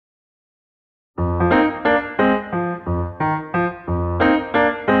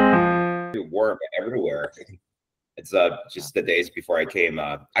storm everywhere. It's just the days before I came.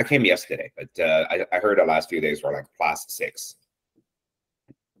 I came yesterday, but I heard the last few days were like +6.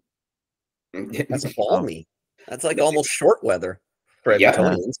 That's balmy. That's like almost short weather for Yeah.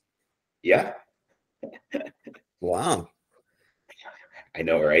 Edmontonians. Yeah. Wow. I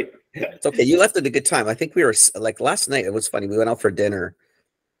know, right? It's okay. You left at a good time. I think we were like last night. It was funny. We went out for dinner,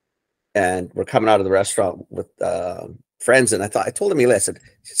 and we're coming out of the restaurant with friends. And I told Amelia, I said,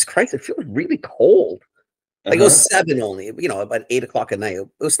 "Jesus Christ, it feels really cold." Like it was 7 only. You know, about 8 o'clock at night. It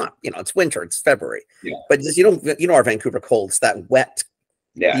was not. You know, it's winter. It's February. Yeah. But just, you know, our Vancouver cold. It's that wet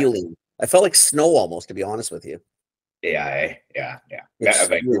feeling. I felt like snow almost, to be honest with you. Yeah.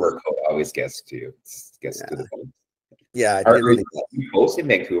 Vancouver cold always gets to the cold. Yeah. Are you both in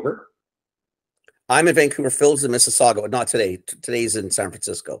Vancouver? I'm in Vancouver. Phil's in Mississauga, but not today. Today's in San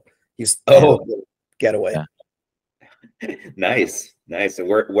Francisco. He's getaway. Yeah. Nice. So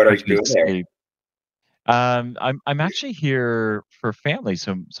what are you doing there? I'm actually here for family.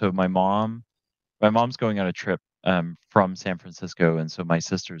 So my mom's going on a trip from San Francisco, and so my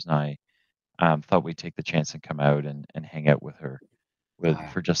sisters and I thought we'd take the chance and come out and hang out with her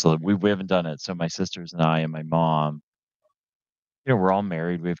for just a little. We haven't done it. So my sisters and I and my mom, you know, we're all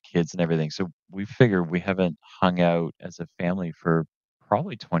married, we have kids and everything. So we figure we haven't hung out as a family for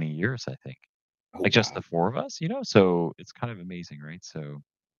probably 20 years, I think. Like just the 4 of us, you know, so it's kind of amazing, right? So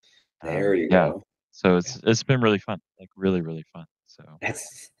there you go. So it's been really fun, like really, really fun. So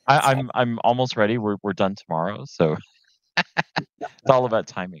I'm almost ready. We're done tomorrow. So it's all about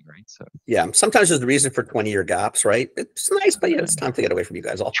timing, right? So yeah, sometimes there's a reason for 20-year gaps, right? It's nice, but yeah, it's time to get away from you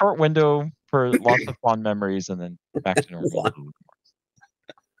guys all. Short window for lots of fond memories, and then back to normal.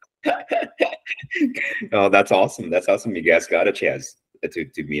 Oh, that's awesome. That's awesome. You guys got a chance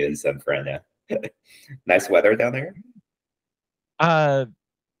to meet in San Fran. Nice weather down there.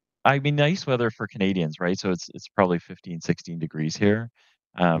 I mean, nice weather for Canadians, right? So it's probably 15, 16 degrees here.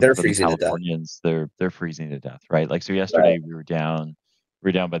 They're for freezing the Californians, they're freezing to death, right? Like, so yesterday we were down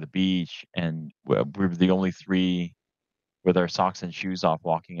by the beach, and we were the only 3 with our socks and shoes off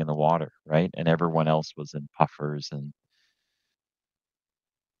walking in the water, right? And everyone else was in puffers. And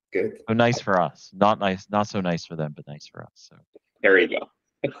good. So nice for us. Not so nice for them, but nice for us. So there you go.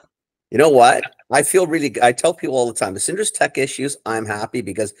 You know what? I feel really. I tell people all the time, as soon as there's tech issues, I'm happy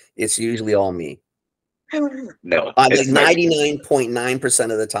because it's usually all me. No, like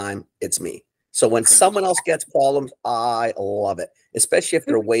 99.9% of the time, it's me. So when someone else gets problems, I love it, especially if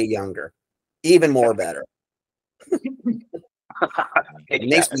they're way younger. Even more better. It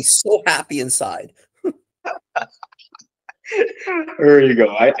makes me so happy inside. There you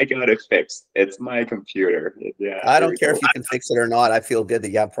go. I got it fixed. It's my computer. Yeah. I don't care if you can fix it or not. I feel good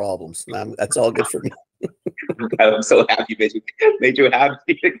that you have problems. That's all good for me. I'm so happy made you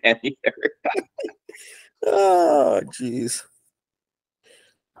happy again here. Oh, geez.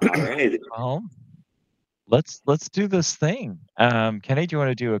 All right. Well, let's do this thing. Kenny, do you want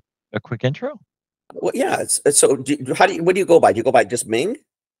to do a quick intro? Well, yeah. So what do you go by? Do you go by just Ming?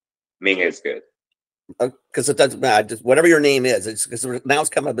 Ming is good. Because it doesn't matter, just whatever your name is. It's because now it's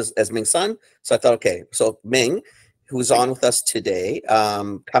come up as Ming Sun. So I thought, okay, so Ming, who's on with us today,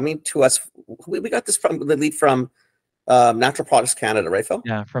 coming to us. We got this from the lead from Natural Products Canada, right, Phil?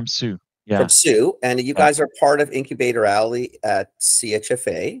 Yeah, from Sue. Yeah, from Sue, and you guys are part of Incubator Alley at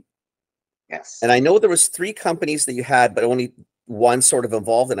CHFA. Yes. And I know there was 3 companies that you had, but only one sort of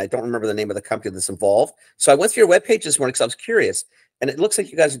involved, and I don't remember the name of the company that's involved. So I went through your webpage this morning because I was curious. And it looks like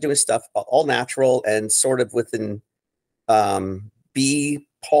you guys are doing stuff all natural and sort of within pollen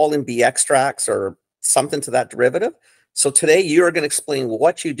bee extracts or something to that derivative. So today you're going to explain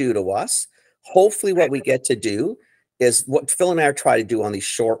what you do to us. Hopefully what we get to do is what Phil and I are trying to do on these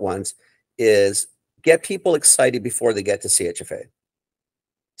short ones is get people excited before they get to CHFA.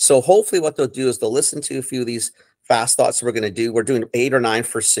 So hopefully what they'll do is they'll listen to a few of these fast thoughts we're going to do. We're doing 8 or 9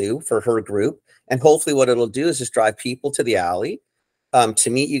 for Sue, for her group. And hopefully what it'll do is just drive people to the alley to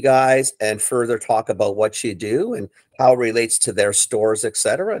meet you guys and further talk about what you do and how it relates to their stores,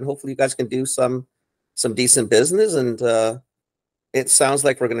 etc. And hopefully you guys can do some decent business. And it sounds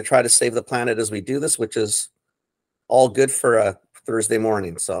like we're going to try to save the planet as we do this, which is all good for a Thursday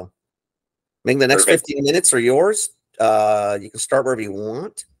morning. So Ming, the next 15 minutes are yours. You can start wherever you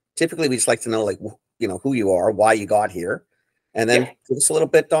want. Typically, we just like to know, like, you know, who you are, why you got here, and then give us a little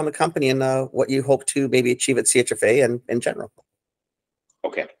bit on the company and what you hope to maybe achieve at CHFA and in general.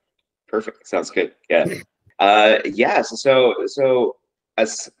 Okay, perfect. Sounds good. Yeah. So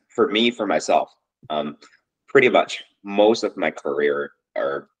as for myself, pretty much most of my career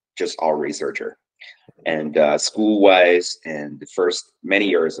are just all researcher. And school-wise, and the first many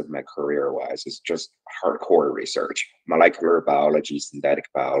years of my career-wise, is just hardcore research, molecular biology, synthetic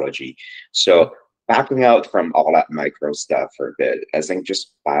biology. So backing out from all that micro stuff for a bit, I think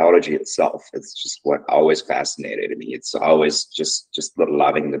just biology itself is just what always fascinated me. It's always just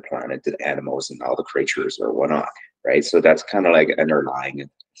loving the planet, the animals, and all the creatures or whatnot, right? So that's kind of like underlying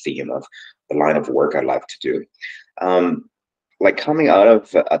theme of the line of work I love to do. Like coming out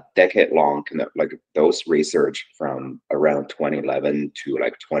of a decade-long kind of like those research from around 2011 to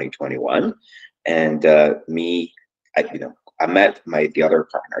like 2021, and I met the other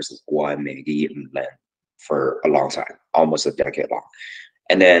partners, Guan, Mendde, and Len, for a long time, almost a decade long.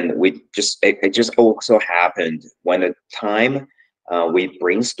 And then it just also happened when the time we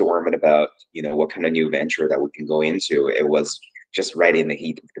brainstormed about, what kind of new venture that we can go into. It was just right in the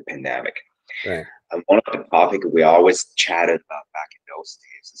heat of the pandemic. Right. And one of the topics we always chatted about back in those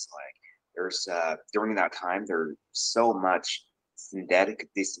days is like, there's during that time, there's so much synthetic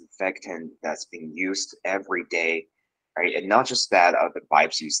disinfectant that's being used every day, right? And not just that, the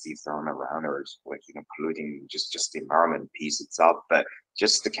pipes you see thrown around, or like, polluting just the environment piece itself, but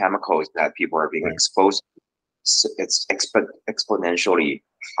just the chemicals that people are being exposed to. It's exponentially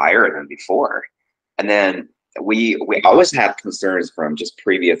higher than before. And then we always have concerns from just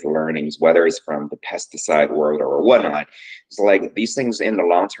previous learnings, whether it's from the pesticide world or whatnot. It's like these things in the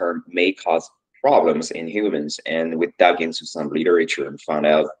long term may cause problems in humans, and we dug into some literature and found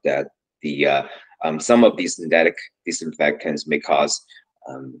out that the some of these synthetic disinfectants may cause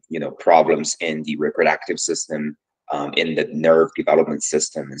problems in the reproductive system, in the nerve development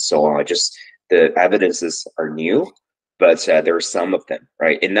system, and so on. Just the evidences are new, but there are some of them,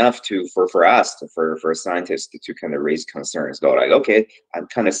 right? Enough for scientists to kind of raise concerns. Go like, okay, I'm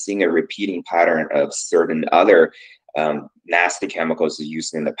kind of seeing a repeating pattern of certain other nasty chemicals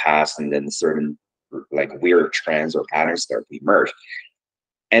used in the past, and then certain like weird trends or patterns start to emerge.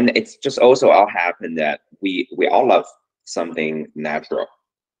 And it's just also all happened that we all love something natural.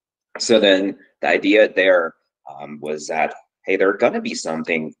 So then the idea there was that, hey, there are going to be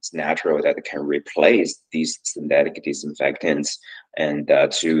something natural that can replace these synthetic disinfectants, and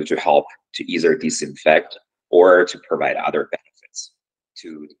to help to either disinfect or to provide other benefits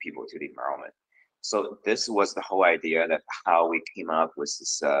to the people, to the environment. So this was the whole idea, that how we came up with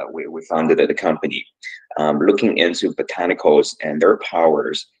this. We founded the company, looking into botanicals and their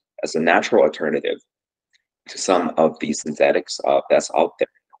powers as a natural alternative to some of these synthetics that's out there.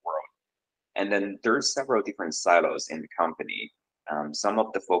 And then there's several different silos in the company. Some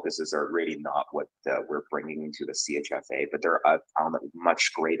of the focuses are really not what we're bringing into the CHFA, but they're on a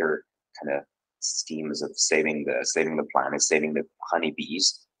much greater kind of schemes of saving the planet, saving the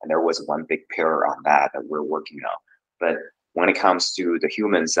honeybees. And there was one big pillar on that we're working on. But when it comes to the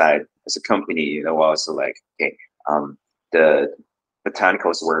human side, as a company, also like, okay, the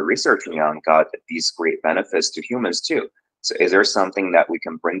botanicals we're researching on got these great benefits to humans too. So is there something that we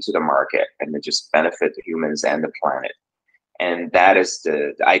can bring to the market and just benefit the humans and the planet? And that is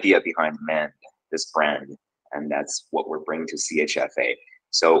the idea behind Mendde, this brand. And that's what we're bringing to CHFA.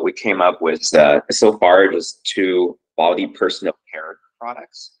 So we came up with, so far, just 2 body personal care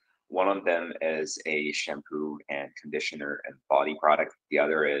products. One of them is a shampoo and conditioner and body product. The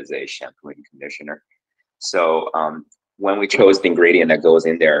other is a shampoo and conditioner. So when we chose the ingredient that goes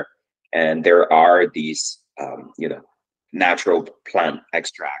in there, and there are these, natural plant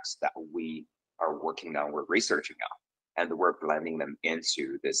extracts that we are working on, we're researching on, and we're blending them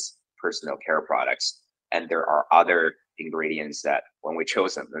into this personal care products. And there are other ingredients that when we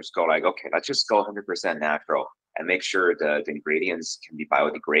chose them, let's go like, okay, let's just go 100% natural and make sure the ingredients can be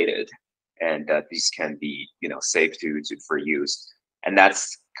biodegraded, and that these can be, safe for use. And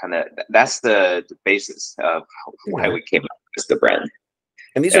that's the basis of why we came up with the brand.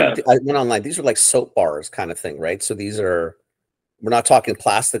 And these are, I went online, these are like soap bars kind of thing, right? So these are, we're not talking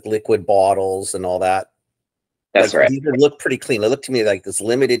plastic liquid bottles and all that. That's right. These look pretty clean. They look to me like this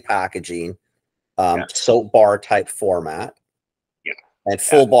limited packaging, soap bar type format. Yeah. And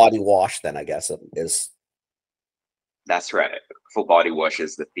full body wash, then I guess is. That's right. Full body wash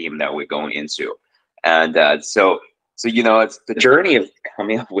is the theme that we're going into. And so it's the journey of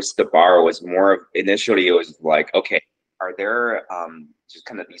coming up with the bar was more of, initially it was like, okay, are there just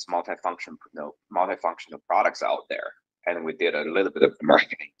kind of these multifunctional products out there? And we did a little bit of the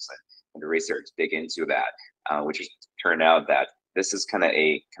marketing and the research, dig into that, which turned out that this is kind of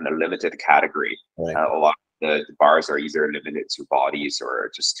a limited category. Right. A lot of the bars are either limited to bodies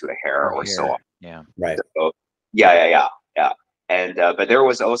or just to the hair or so on. Yeah. Right. So, yeah. And but there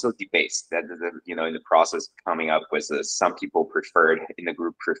was also debates that you know, in the process coming up with some people preferred in the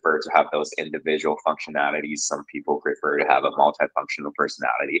group preferred to have those individual functionalities. Some people prefer to have a multifunctional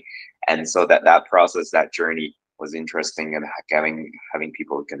personality, and so that process, that journey was interesting, and having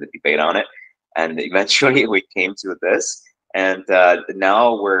people kind of debate on it. And eventually we came to this, and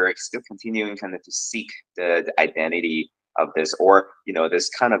now we're still continuing kind of to seek the identity of this, or you know, this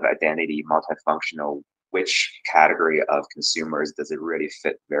kind of identity, multifunctional. Which category of consumers does it really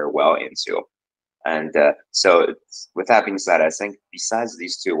fit very well into? And so, with that being said, I think besides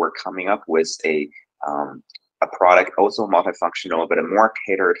these two, we're coming up with a product also multifunctional, but a more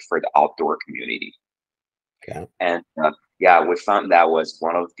catered for the outdoor community. Okay. And yeah, we found that was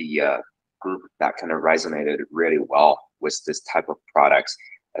one of the group that kind of resonated really well with this type of products,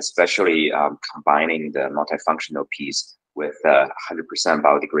 especially combining the multifunctional piece with 100%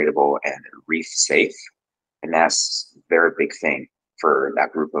 biodegradable and reef safe. And that's a very big thing for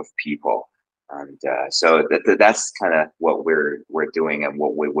that group of people. And so that's kind of what we're doing and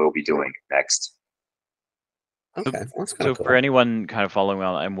what we will be doing next. Okay, that's kind So of cool. for anyone kind of following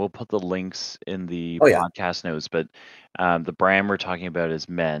on, and we'll put the links in the Oh, yeah. podcast notes, but the brand we're talking about is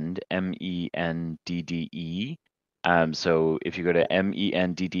Mendde, Mendde. So if you go to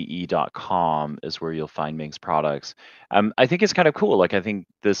mendde.com is where you'll find Ming's products. I think it's kind of cool. Like, I think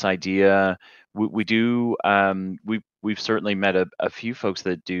this idea, we've certainly met a few folks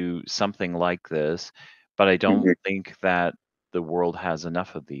that do something like this, but I don't think that the world has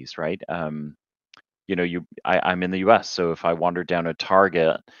enough of these, right? You know, I'm in the US, so if I wander down a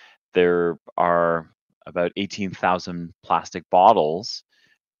Target, there are about 18,000 plastic bottles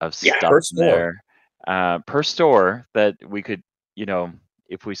of stuff Per in store. there per store that we could, you know,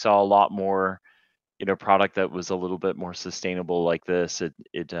 if we saw a lot more, you know, product that was a little bit more sustainable like this,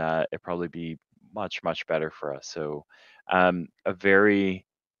 it'd probably be much better for us. So a very,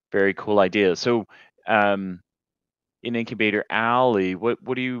 very cool idea. So in Incubator Alley, what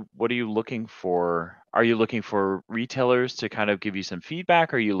are you looking for? Are you looking for retailers to kind of give you some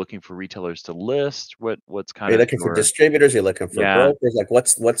feedback? Are you looking for retailers to list? What's Are kind you of looking for your distributors? You're looking for yeah, brokers? Like,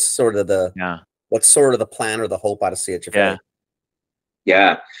 what's sort of the yeah, plan or the hope out of CHFA?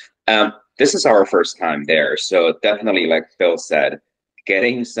 yeah, Yeah, this is our first time there, so definitely, like Phil said,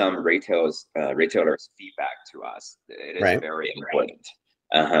 getting some retailers' feedback to us, it is Right. very important.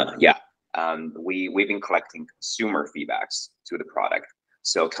 Yeah, we've been collecting consumer feedbacks to the product,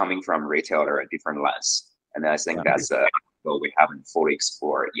 so coming from retailer a different lens, and I think yeah. that's what we haven't fully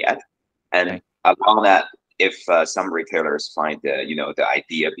explored yet. Okay. And along that, if some retailers find the you know, the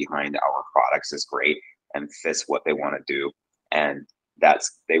idea behind our products is great and fits what they want to do, and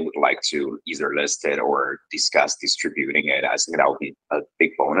they would like to either list it or discuss distributing it, I think that would be a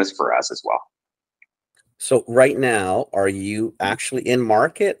big bonus for us as well. So right now, are you actually in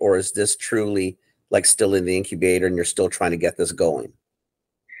market, or is this truly like still in the incubator and you're still trying to get this going?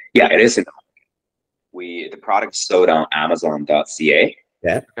 Yeah, it is in the market. The product sold on Amazon.ca,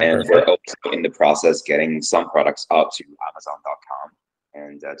 Yeah. and we're also in the process getting some products up to Amazon.com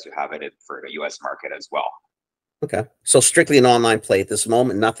and to have it for the US market as well. Okay. So strictly an online play at this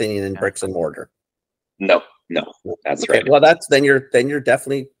moment, nothing in Yeah. bricks and mortar. No, that's Okay. right. Well, then you're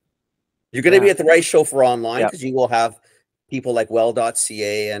definitely you're going to be Yeah. at the right show for online, Yeah. because you will have people like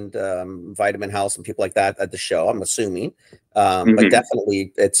well.ca and Vitamin House and people like that at the show, I'm assuming. But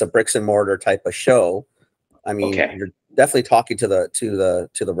definitely it's a bricks and mortar type of show. I mean, Okay. you're definitely talking to the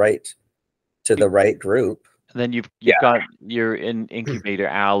right group. And then you've Yeah. got you're in Incubator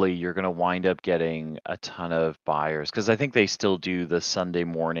Alley, you're going to wind up getting a ton of buyers, because I think they still do the Sunday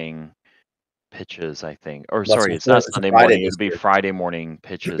morning pitches, I think. Or Well, sorry, it's not it's a Sunday Friday morning, this it'll be year. Friday morning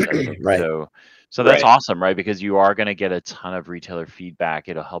pitches, I think. Right. So that's Right. awesome, right? Because you are going to get a ton of retailer feedback.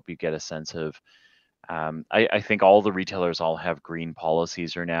 It'll help you get a sense of I think all the retailers all have green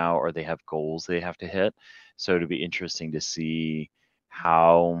policies or now, or they have goals they have to hit. So it'll be interesting to see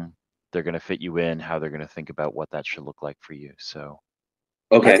how they're going to fit you in, how they're going to think about what that should look like for you. So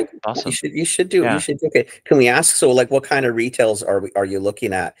I Okay. think awesome. you should do. Yeah. You should. Okay. Can we ask? So, like, what kind of retails are you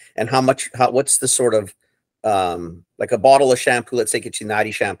looking at, and what's the sort of like a bottle of shampoo? Let's say gets you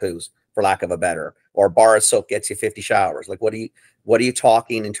 90 shampoos, for lack of a better, or a bar of soap gets you 50 showers. Like, what are you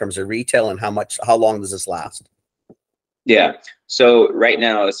talking in terms of retail, and how long does this last? Yeah. So right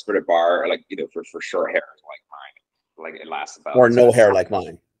now it's for the bar, like, you know, for short hair like mine, like it lasts about Or no hair like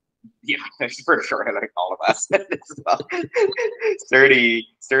mine. yeah, it's for short hair like all of us. It's about 30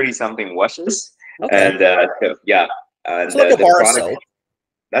 something washes. Okay. And so, yeah. And It's like a the bar of product, soap.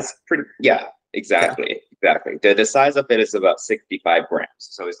 that's pretty, yeah, exactly. The size of it is about 65 grams.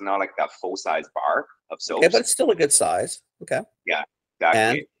 So it's not like that full size bar, of Okay, but soaps. it's still a good size. Okay. Yeah,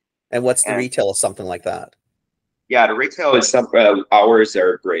 exactly. And what's the And retail of something like that? yeah, the retail is some hours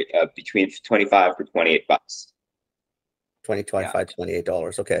are great, between 25 to 28 bucks. 20, Yeah, 25,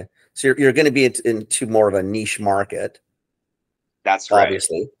 $28. Okay. So you're going to be into more of a niche market, that's right.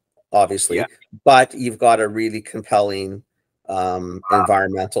 obviously, Yeah, but you've got a really compelling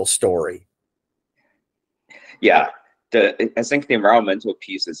environmental story. yeah. I think the environmental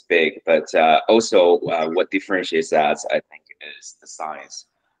piece is big, but also what differentiates us, I think, is the science.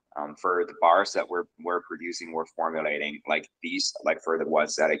 For the bars that we're producing, we're formulating like these, like for the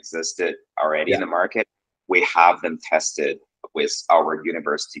ones that existed already in Yeah. the market, we have them tested with our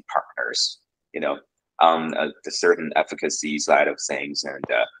university partners. You know, the certain efficacy side of things,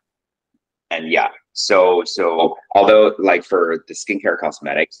 and yeah. So although like for the skincare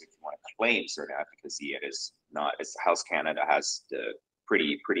cosmetics, if you want to claim certain efficacy, it is not. It's House Canada has the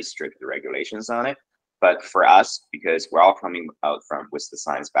pretty strict regulations on it. But for us, because we're all coming out from with the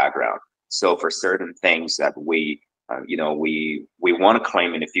science background, so for certain things that we want to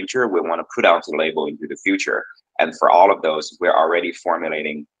claim in the future, we want to put out the label into the future, and for all of those, we're already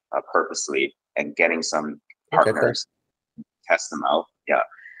formulating purposely and getting some Okay, cool. partners test them out. Yeah.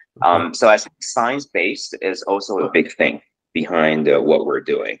 Okay. So I think science-based is also a big thing behind what we're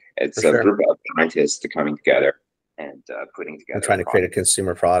doing. It's For a sure. group of scientists coming together and putting And together trying a to create a product.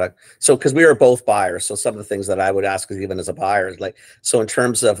 consumer product. So, because we are both buyers, so some of the things that I would ask, is even as a buyer, is like, so in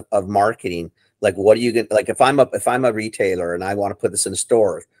terms of marketing, like, what are you going to, like, if I'm a retailer and I want to put this in a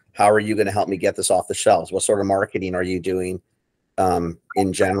store, how are you going to help me get this off the shelves? What sort of marketing are you doing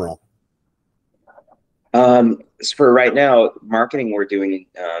in general? So for right now, marketing we're doing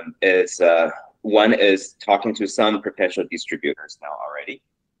is one is talking to some potential distributors now already,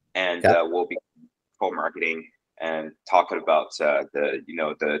 and Yeah. we'll be co-marketing and talking about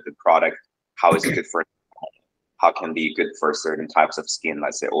the product, how is it good for, how can be good for certain types of skin,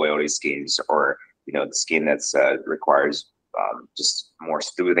 let's say oily skins, or the skin that's requires just more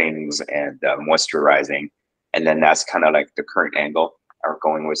soothings and moisturizing, and then that's kind of like the current angle are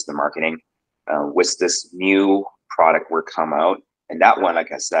going with the marketing. With this new product we're come out, and that one,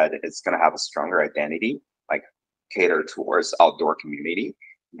 like I said, it's going to have a stronger identity, like cater towards outdoor community.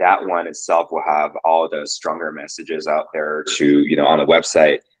 That one itself will have all the stronger messages out there to on the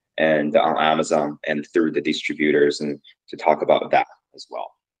website and on Amazon and through the distributors, and to talk about that as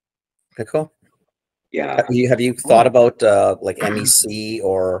well. Okay, cool. Yeah. Have you thought about like MEC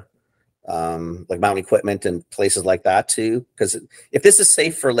or like mountain equipment and places like that too? Because if this is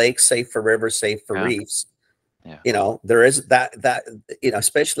safe for lakes, safe for rivers, safe for reefs, there is that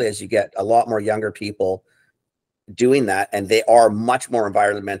especially as you get a lot more younger people doing that, and they are much more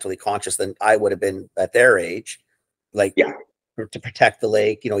environmentally conscious than I would have been at their age. Like, to protect the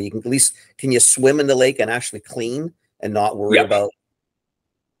lake, you can at least, can you swim in the lake and actually clean and not worry about?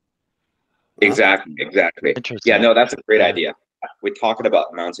 Exactly. Interesting. Yeah, no, that's a great idea. We're talking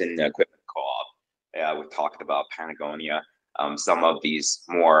about Mountain Equipment Co-op. Yeah, we talked about Patagonia. Some of these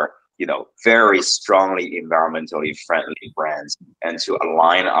more, very strongly environmentally friendly brands, and to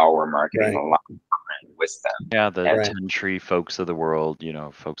align our marketing with them. Yeah, the 10 Tree folks of the world,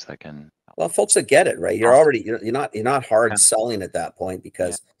 folks that can. Well, folks that get it, right? You're already, you're not hard selling at that point,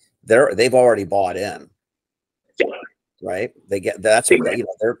 because they've already bought in. Right? They get, that's what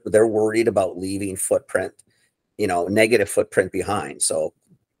they're worried about, leaving footprint, negative footprint behind. So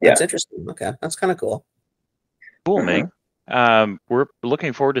that's interesting. Okay, that's kind of cool. Cool, Ming. We're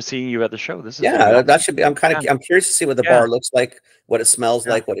looking forward to seeing you at the show. This is that should be. I'm curious to see what the bar looks like, what it smells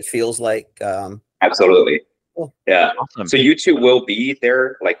like, what it feels like. Absolutely. Cool. Yeah. Awesome. So you two will be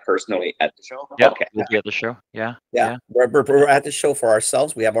there, like, personally at the show? Yeah. Okay. We'll be at the show. Yeah. We're at the show for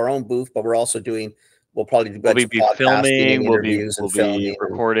ourselves. We have our own booth, but we're also doing. We'll probably do we'll be filming, we'll be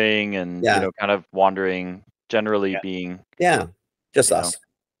recording, and kind of wandering, generally being just us,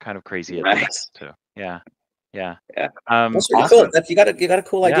 kind of crazy at times too. Yeah. That's really cool. You got a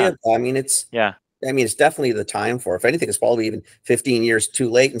cool idea. I mean, it's it's definitely the time for. If anything, it's probably even 15 years too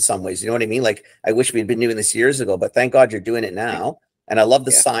late in some ways. You know what I mean? Like, I wish we'd been doing this years ago, but thank God you're doing it now. And I love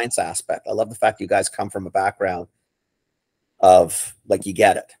the science aspect. I love the fact you guys come from a background of, like, you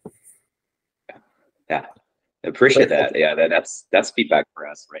get it. Yeah, I appreciate that. Yeah, that's feedback for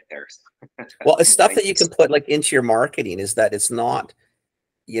us right there. Well, it's stuff that you can put, like, into your marketing, is that it's not,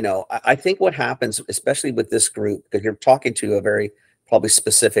 I think what happens, especially with this group, because you're talking to a very probably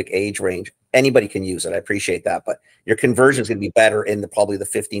specific age range, anybody can use it. I appreciate that, but your conversion is going to be better in probably the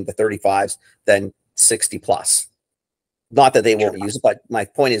 15 to 35s than 60 plus. Not that they won't use it, but my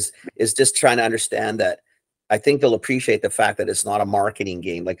point is just trying to understand that I think they'll appreciate the fact that it's not a marketing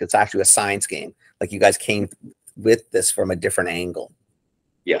game. Like it's actually a science game. Like you guys came with this from a different angle.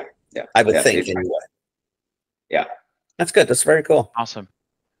 Yeah. Yeah. I would Yeah, think exactly. anyway. Yeah. That's good. That's very cool. Awesome.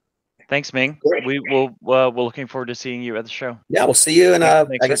 Thanks, Ming. Great. We're looking forward to seeing you at the show. Yeah, we'll see you in Thanks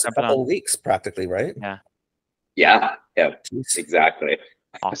I for guess a jumping couple on. of weeks, practically, right? Yeah. Yeah. Yeah. Jeez. Exactly.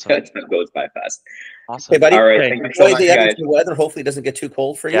 Awesome. That goes by fast. Awesome. Hey, buddy. All right. Okay. Thank you so Enjoy much, the guys. Edmonton weather. Hopefully, it doesn't get too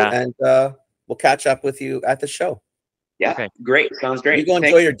cold for you, Yeah. and we'll catch up with you at the show. Yeah. Okay. Great. Sounds great. You go enjoy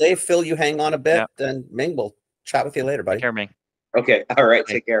Thanks. your day, Phil. You hang on a bit, Yeah. and Ming will chat with you later, buddy. Take care, Ming. Okay. All right.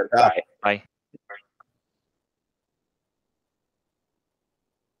 Okay. Take care. Yeah. Bye. Bye.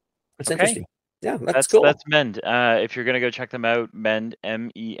 That's Okay. interesting. Yeah, that's cool. That's Mend. If you're gonna go check them out, Mend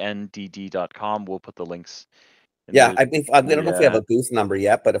MENDD.com. We'll put the links. Yeah, I don't know if we have a booth number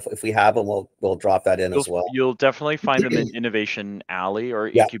yet, but if we have them, we'll drop that in as well. You'll definitely find them in Innovation Alley or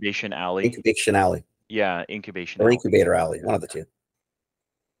Yeah. Incubation Alley. Incubation Alley Yeah, Incubation or Alley. Incubator Alley, one of the two.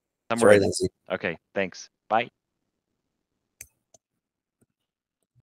 Somewhere Sorry, in- Lindsay. Okay, thanks. Bye.